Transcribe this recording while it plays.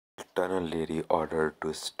Tunnel lady ordered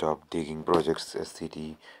to stop digging projects as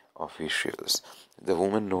city officials. The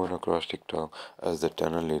woman known across TikTok as the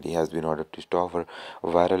Tunnel Lady has been ordered to stop her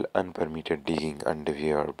viral unpermitted digging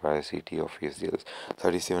underwear by city officials.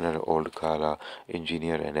 37-year-old Kala,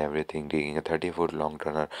 engineer and everything, digging a 30-foot long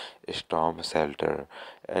tunnel storm shelter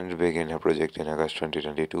and began her project in August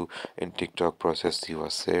 2022. In TikTok process she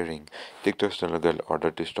was sharing. TikTok's Tunnel Girl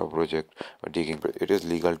ordered to stop project digging. It is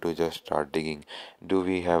legal to just start digging. Do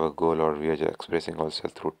we have a goal or we are just expressing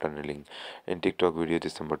ourselves through tunneling? In TikTok video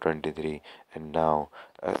December 23, and now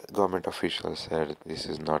government officials said this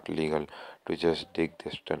is not legal to just dig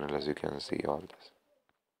this tunnel, as you can see all this.